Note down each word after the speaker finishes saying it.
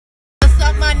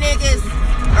up, my niggas?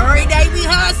 Every day we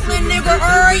hustling, nigga.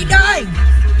 Every day.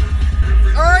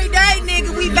 Every day,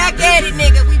 nigga. We back at it,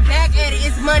 nigga. We back at it.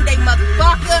 It's Monday,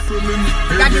 motherfucker.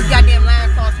 Got this goddamn line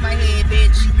across my head,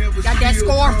 bitch. Got that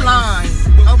score flying,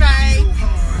 okay?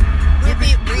 Whip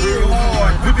it real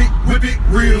hard. Whip it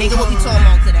real hard. Nigga, what we talking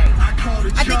about today?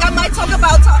 I think I might talk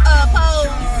about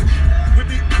Pose. Whip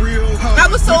it real hard. I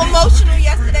was so emotional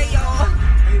yesterday, y'all.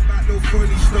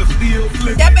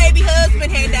 That baby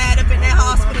husband had died up in that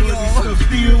hospital, y'all.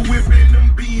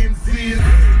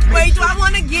 Wait, do I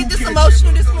want to get this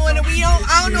emotional this morning?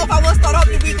 I don't know if I want to start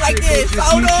off the week like this.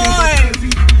 Hold on.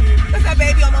 Because that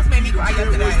baby almost made me cry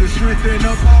yesterday.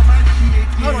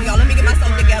 Hold on, y'all. Let me get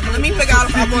myself together. Let me figure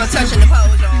out if I want to touch in the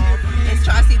pose, y'all. Let's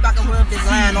try to see if I can rub this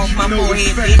line off my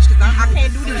forehead, bitch. Because I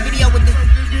can't do this video with this.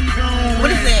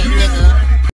 What is that,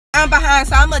 nigga? I'm behind,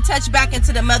 so I'm gonna touch back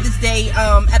into the Mother's Day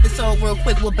episode real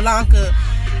quick with Blanca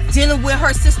dealing with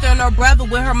her sister and her brother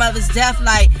with her mother's death.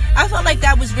 Like, I felt like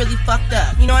that was really fucked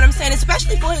up, you know what I'm saying?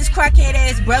 Especially for his crackhead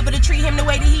ass brother to treat him the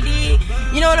way that he did,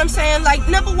 you know what I'm saying? Like,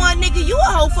 number one, nigga, you a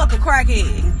whole fucking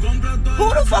crackhead.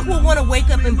 Who the fuck would want to wake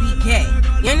up and be gay?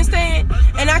 You understand?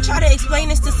 And I try to explain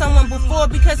this to someone before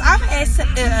because I've had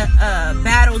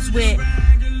battles with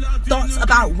thoughts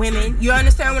about women, you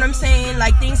understand what I'm saying?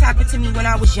 Like, things happened to me when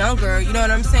I was younger, you know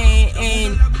what I'm saying?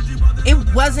 And it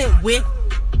wasn't with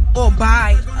or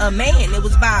by a man, it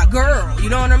was by a girl, you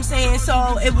know what I'm saying?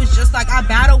 So it was just like I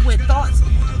battled with thoughts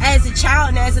as a child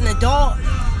and as an adult,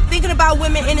 thinking about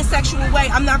women in a sexual way.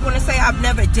 I'm not going to say I've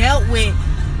never dealt with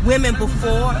women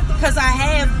before, because I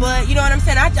have, but you know what I'm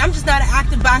saying? I'm just not an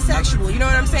active bisexual, you know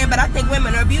what I'm saying? But I think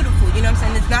women are beautiful, you know what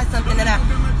I'm saying? It's not something that I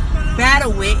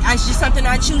battle with. It's just something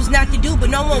I choose not to do, but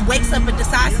no one wakes up and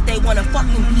decides that they want to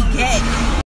fucking be gay.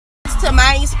 To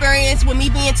my experience with me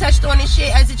being touched on this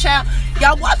shit as a child,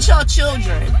 y'all watch y'all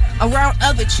children around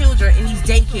other children in these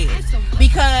daycares,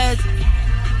 because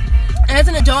as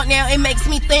an adult now, it makes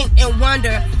me think and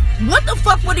wonder, what the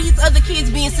fuck were these other kids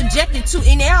being subjected to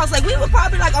in their house? Like, we were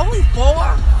probably like only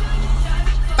 4,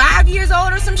 5 years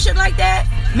old or some shit like that,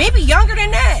 maybe younger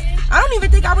than that. I don't even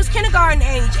think I was kindergarten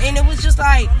age, and it was just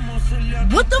like,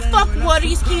 what the fuck were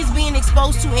these kids being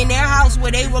exposed to in their house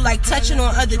where they were like touching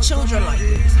on other children like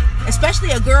this? Especially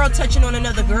a girl touching on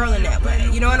another girl in that way.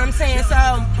 You know what I'm saying?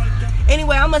 So,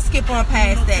 anyway, I'm gonna skip on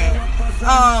past that.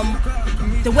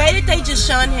 The way that they just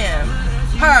shunned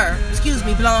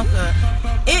Blanca,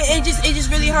 it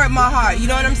just really hurt my heart. You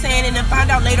know what I'm saying? And then find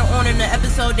out later on in the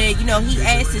episode that, you know, he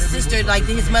asked his sister, like,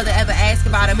 did his mother ever ask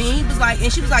about him? And he was like,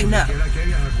 and she was like, no.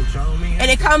 And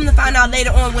it come to find out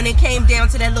later on when it came down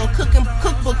to that little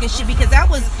cookbook and shit, because that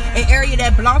was an area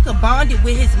that Blanca bonded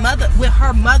with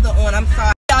her mother on. I'm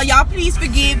sorry. Y'all please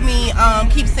forgive me,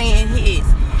 keep saying his.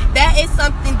 That is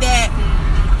something that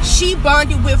she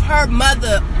bonded with her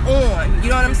mother on. You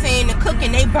know what I'm saying? The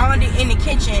cooking, they bonded in the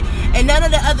kitchen. And none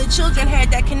of the other children had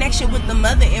that connection with the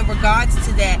mother in regards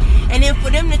to that. And then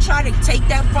for them to try to take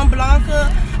that from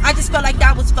Blanca, I just felt like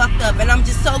that was fucked up. And I'm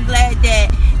just so glad that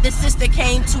the sister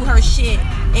came to her shit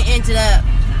and ended up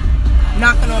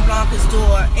knocking on Blanca's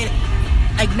door and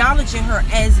acknowledging her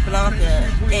as Blanca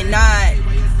and not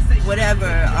whatever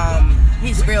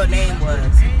his real name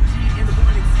was.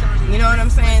 You know what I'm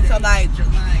saying? So, like,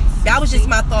 that was just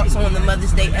my thoughts on the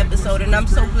Mother's Day episode, and I'm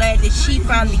so glad that she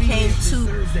finally came to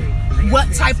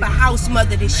what type of house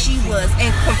mother that she was,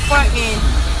 and confronting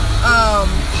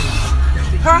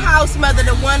her house mother,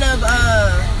 the one of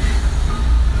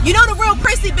you know, the real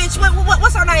prissy bitch.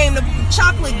 What's her name? The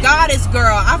chocolate goddess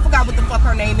girl. I forgot what the fuck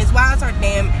her name is. Why is her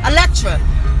name Elektra?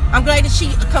 I'm glad that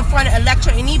she confronted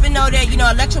Elektra, and even though that, you know,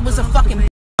 Elektra was a fucking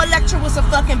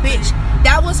bitch,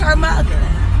 that was her mother.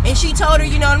 And she told her,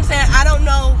 you know what I'm saying, I don't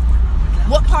know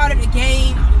what part of the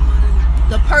game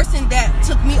the person that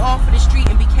took me off of the street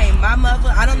and became my mother,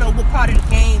 I don't know what part of the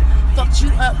game fucked you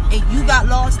up and you got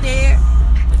lost there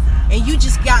and you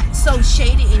just got so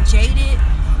shaded and jaded,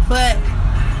 but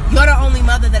you're the only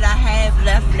mother that I have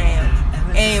left now.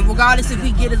 And regardless if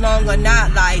we get along or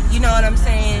not, like, you know what I'm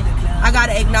saying, I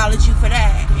gotta acknowledge you for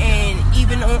that. And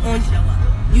even on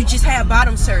you just had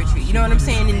bottom surgery, you know what I'm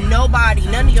saying? And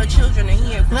none of your children are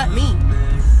here but me.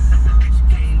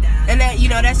 And that, you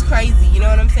know, that's crazy, you know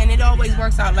what I'm saying? It always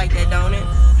works out like that, don't it?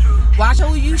 Watch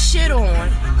who you shit on,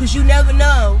 because you never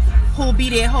know who'll be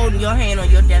there holding your hand on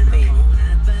your deathbed.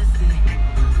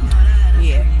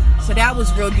 Yeah, so that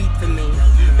was real deep for me.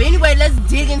 But anyway, let's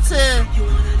dig into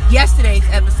yesterday's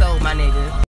episode, my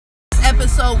nigga. This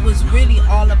episode was really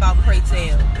all about Pray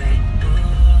Tell.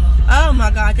 Oh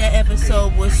my God, that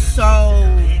episode was so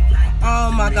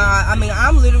Oh my God. I mean,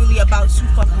 I'm literally about to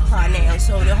fucking cry now.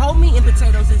 So the whole meat and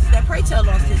potatoes is that Pray Tell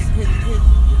lost his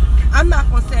I'm not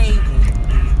gonna say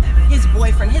his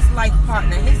boyfriend, his life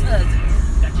partner, his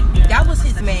husband. That was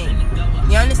his man.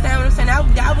 You understand what I'm saying?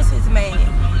 That was his man.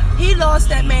 He lost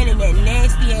that man in that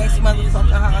nasty ass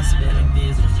motherfucking hospital.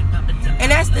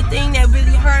 And that's the thing that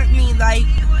really hurt me. Like,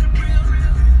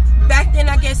 back then,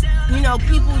 I guess, you know,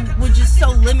 people were just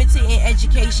so limited in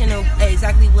education of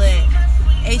exactly what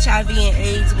HIV and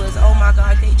AIDS was. Oh my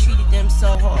God, they treated them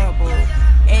so horrible.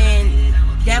 And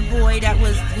that boy that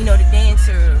was, you know, the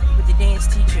dancer with the dance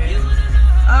teacher.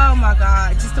 Oh my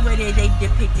God, just the way they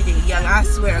depicted it young. I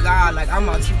swear to God, like, I'm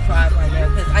about to cry right now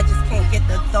because I just can't get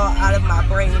the thought out of my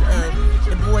brain of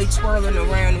the boy twirling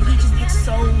around and he just looks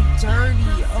so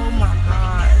dirty. Oh my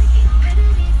God.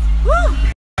 Woo!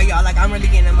 Y'all, like, I'm really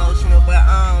getting emotional, but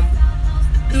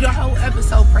through the whole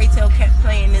episode, Pray Tell kept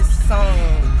playing this song.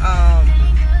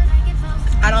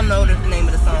 I don't know the name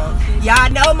of the song.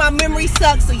 Y'all know my memory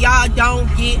sucks, so y'all don't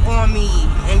get on me.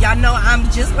 And y'all know I'm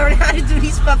just learning how to do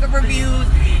these fucking reviews,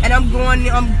 and I'm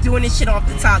doing this shit off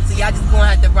the top, so y'all just gonna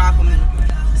have to rock with me.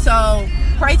 So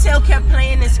Pray Tell kept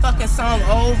playing this fucking song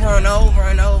over and over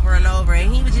and over and over,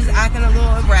 and he was just acting a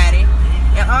little erratic.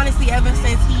 And honestly, ever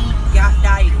since he got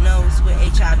diagnosed with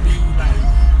HIV, like,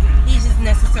 he just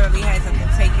necessarily hasn't been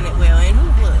taking it well, and who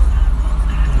would?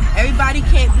 Everybody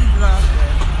can't be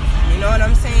Blanca. You know what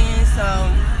I'm saying? So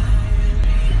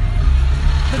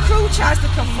the crew tries to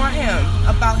confront him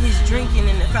about his drinking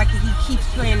and the fact that he keeps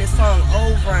playing this song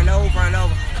over and over and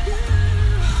over.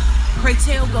 Pray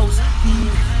Tell goes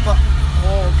the fuck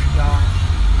off, y'all.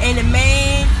 And the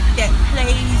man that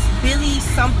plays Billy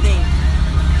something,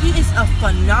 he is a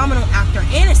phenomenal actor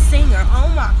and a singer. Oh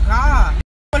my God.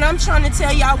 When I'm trying to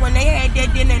tell y'all, when they had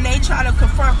that dinner and they try to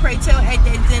confront Pray Tell at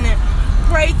that dinner,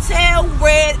 Pray Tell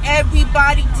read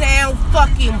everybody down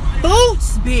fucking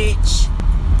boots, bitch.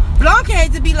 Blanca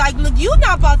had to be like, look, you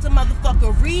not about to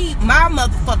motherfucker read my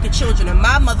motherfucking children in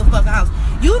my motherfucking house.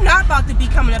 You not about to be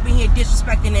coming up in here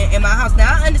disrespecting it in my house.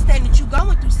 Now, I understand that you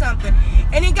going through something.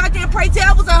 And then goddamn Pray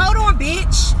Tell was like, hold on,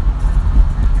 bitch.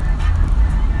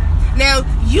 Now,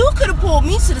 you could have pulled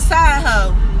me to the side,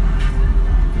 hoe.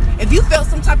 If you felt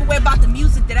some type of way about the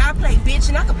music that I play, bitch,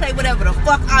 and I can play whatever the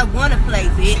fuck I want to play,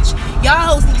 bitch. Y'all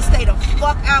hoes need to stay the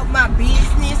fuck out my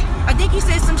business. I think he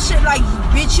said some shit like,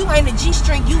 bitch, you ain't a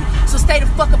G-string, so stay the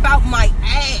fuck about my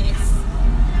ass.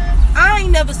 I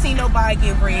ain't never seen nobody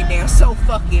get ran down so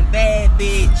fucking bad,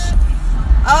 bitch.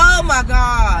 Oh my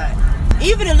God.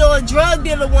 Even the little drug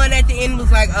dealer one at the end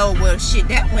was like, oh, well, shit,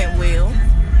 that went well.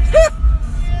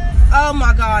 Oh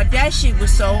my God, that shit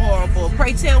was so horrible.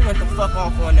 Pray Tell went the fuck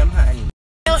off on them, honey.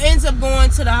 He ends up going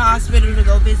to the hospital to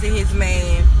go visit his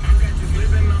man.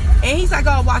 And he's like,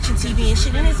 oh, watching TV and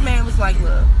shit. And his man was like,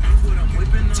 look,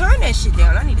 turn that shit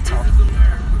down. I need to talk to you.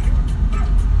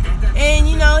 And,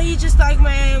 you know, he just like,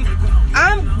 man,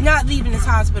 I'm not leaving this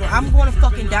hospital. I'm going to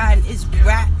fucking die in this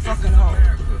rat fucking hole.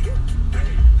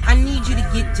 I need you to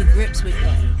get to grips with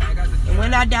that. And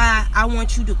when I die, I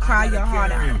want you to cry your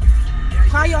heart out.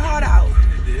 Cry your heart out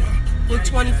for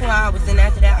 24 hours, and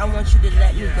after that, I want you to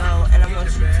let me go, and I want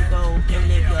you to go and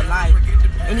live your life.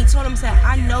 And he told him, said,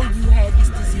 I know you had this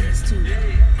disease too.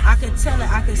 I could tell it,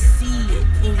 I could see it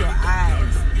in your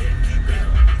eyes.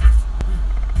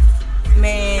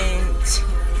 Man,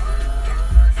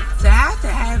 to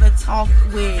have a talk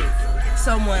with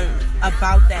someone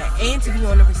about that, and to be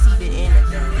on the receiving end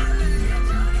of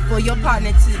that, for your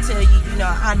partner to tell you, you know,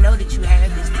 I know that you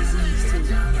have this disease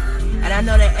too. And I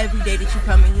know that every day that you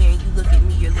come in here and you look at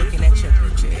me, you're looking at your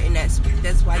future, and that's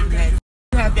why you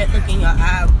have that look in your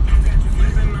eye.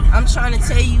 I'm trying to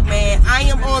tell you, man, I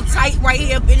am all tight right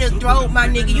here up in the throat, my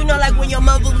nigga. You know, like when your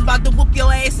mother was about to whoop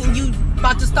your ass and you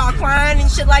about to start crying and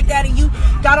shit like that, and you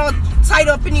got all tight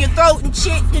up in your throat and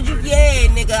shit. Cause you, yeah,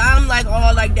 nigga, I'm like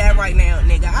all like that right now,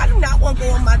 nigga. I do not want to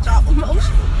go on my job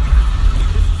emotional.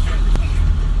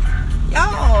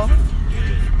 Y'all,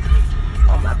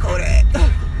 oh my Kodak.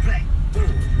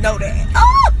 Know that.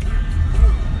 Oh!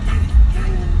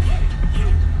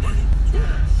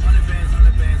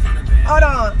 Hold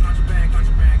on.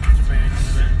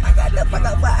 I got the fuck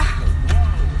up.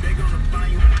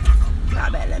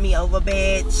 Y'all better let me over,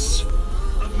 bitch.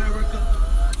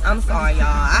 I'm sorry, y'all.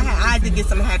 I had to get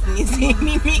some happiness in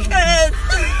me because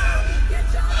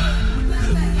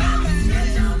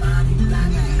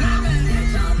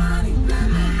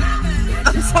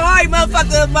I'm sorry,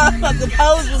 motherfucker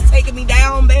pose was taking me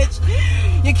down, bitch.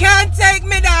 You can't take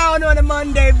me down on a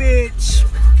Monday, bitch.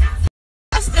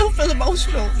 I still feel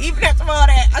emotional. Even after all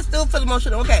that, I still feel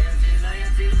emotional. Okay,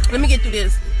 let me get through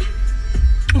this.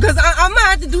 Because I'm gonna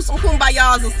have to do some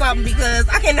kumbayas or something, because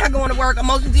I cannot go into work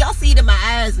emotional. Do y'all see it in my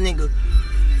eyes, nigga?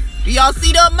 Do y'all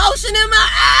see the emotion in my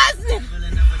eyes,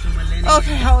 nigga?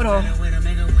 Okay, hold on.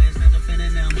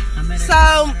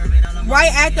 So,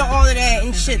 right after all of that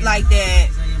and shit like that,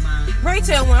 Ray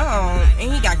Tail went home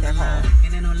and he got that call.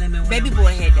 Baby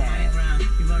boy had died.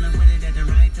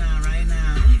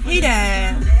 He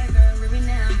died.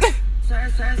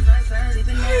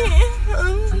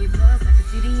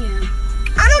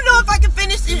 I don't know if I can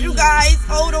finish this, you guys.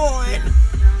 Hold on.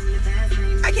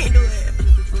 I can't do it.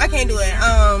 I can't do it.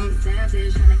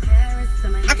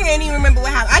 I can't even remember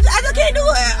what happened. I just can't do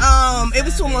it. It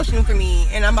was too emotional for me,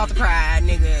 and I'm about to cry,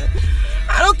 nigga.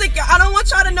 I don't want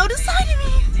y'all to know this side of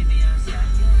me.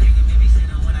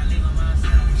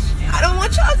 I don't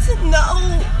want y'all to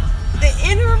know the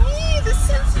inner me, the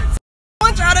sensitive. I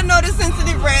want y'all to know the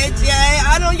sensitive Reg, yeah.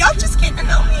 I don't. Y'all just getting to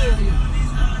know me.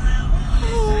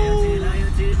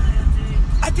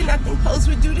 I did not think Post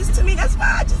would do this to me. That's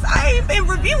why I ain't been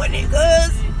reviewing it,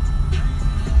 cause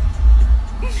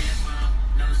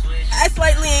I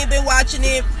slightly ain't been watching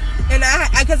it, and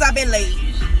cause I've been late.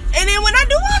 And then when I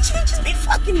do watch it, it just be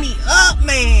fucking me up,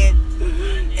 man.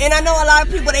 And I know a lot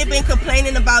of people, they've been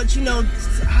complaining about, you know,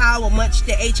 how much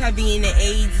the HIV and the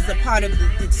AIDS is a part of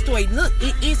the story. Look,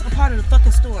 it is a part of the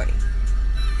fucking story.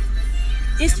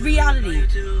 It's reality.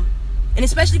 And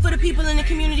especially for the people in the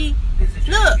community,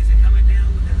 look,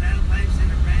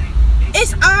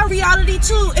 it's our reality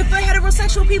too. If we're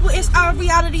heterosexual people, it's our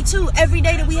reality too. Every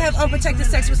day that we have unprotected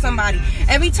sex with somebody,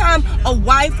 every time a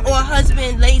wife or a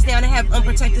husband lays down and have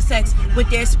unprotected sex with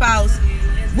their spouse,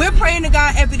 we're praying to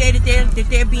God every day that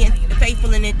they're being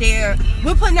faithful and that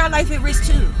we're putting our life at risk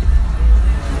too.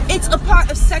 It's a part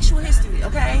of sexual history,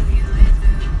 okay?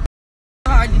 It's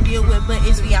hard to deal with, but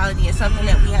it's reality and something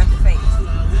that we have to face.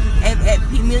 And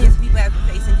millions of people have to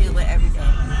face and deal with every day.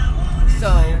 So,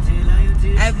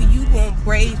 after you gonna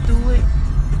brave through it,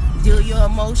 deal your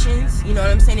emotions, you know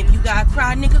what I'm saying? If you gotta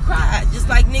cry, nigga, cry. Just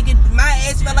like, nigga, my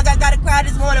ass felt like I gotta cry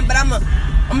this morning, but I'm a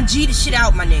G the shit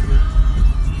out, my nigga.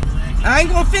 I ain't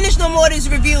gonna finish no more of this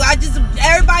review.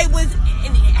 Everybody was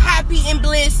happy and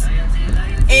bliss,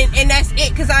 and that's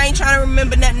it, because I ain't trying to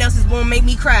remember nothing else that's gonna make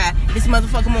me cry this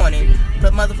motherfucking morning.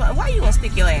 But motherfucker, why you gonna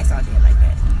stick your ass out there like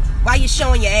that? Why you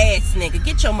showing your ass, nigga?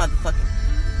 Get your motherfucking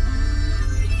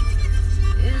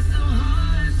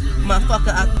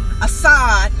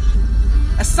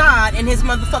Assad and his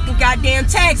motherfucking goddamn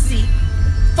taxi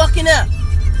fucking up,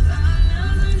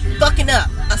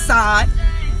 Assad.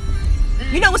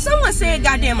 You know what, someone said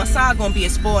goddamn Assad gonna be a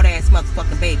sport ass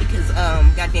motherfucking baby, because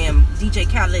goddamn DJ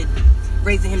Khaled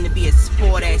raising him to be a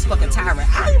sport ass fucking tyrant.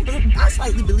 I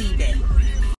slightly believe that.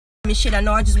 I mean, shit, I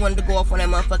know I just wanted to go off on that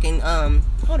motherfucking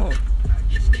hold on.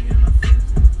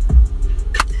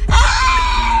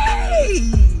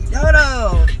 Hey, hold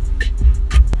on.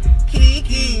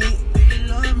 Kiki.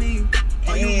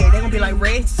 Hey, they gonna be like,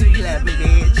 Red, you love me,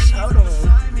 bitch. Hold on.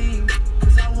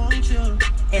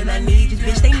 And I need you,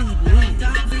 bitch. They need me.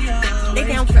 They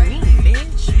down for me,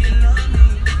 bitch.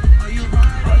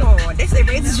 Hold on. They say,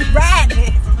 Red, is you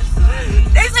riding?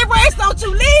 They say, Red, don't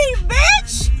you leave,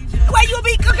 bitch. The way you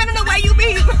be cooking and the way you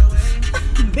be,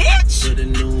 bitch.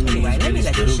 Anyway, let me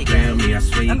let this shit go.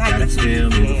 I'm acting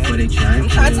stupid, man. I'm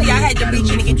trying to tell you, I had to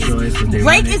reach in and get this.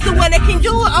 Drake is the one that can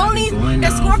do it. Only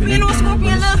that Scorpion on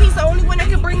Scorpion Love, he's the only one that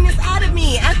can bring this out of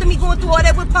me. After me going through all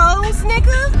that with Pose,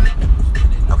 nigga.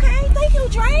 Okay, thank you,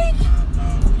 Drake.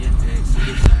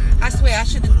 I swear I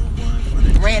should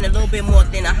have ran a little bit more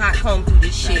than a hot comb through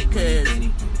this shit, because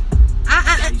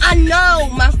I know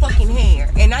my fucking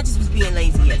hair, and I just was being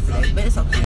lazy yesterday, but it's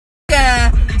okay.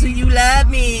 Do you love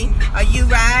me? Are you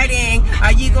riding?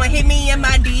 Are you gonna hit me in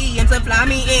my DMs and fly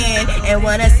me in and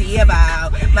wanna see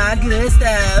about my good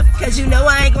stuff? Cause you know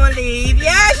I ain't gonna leave.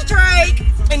 Yes, Drake.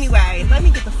 Anyway, let me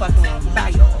get the fuck on. Bye,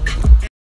 y'all.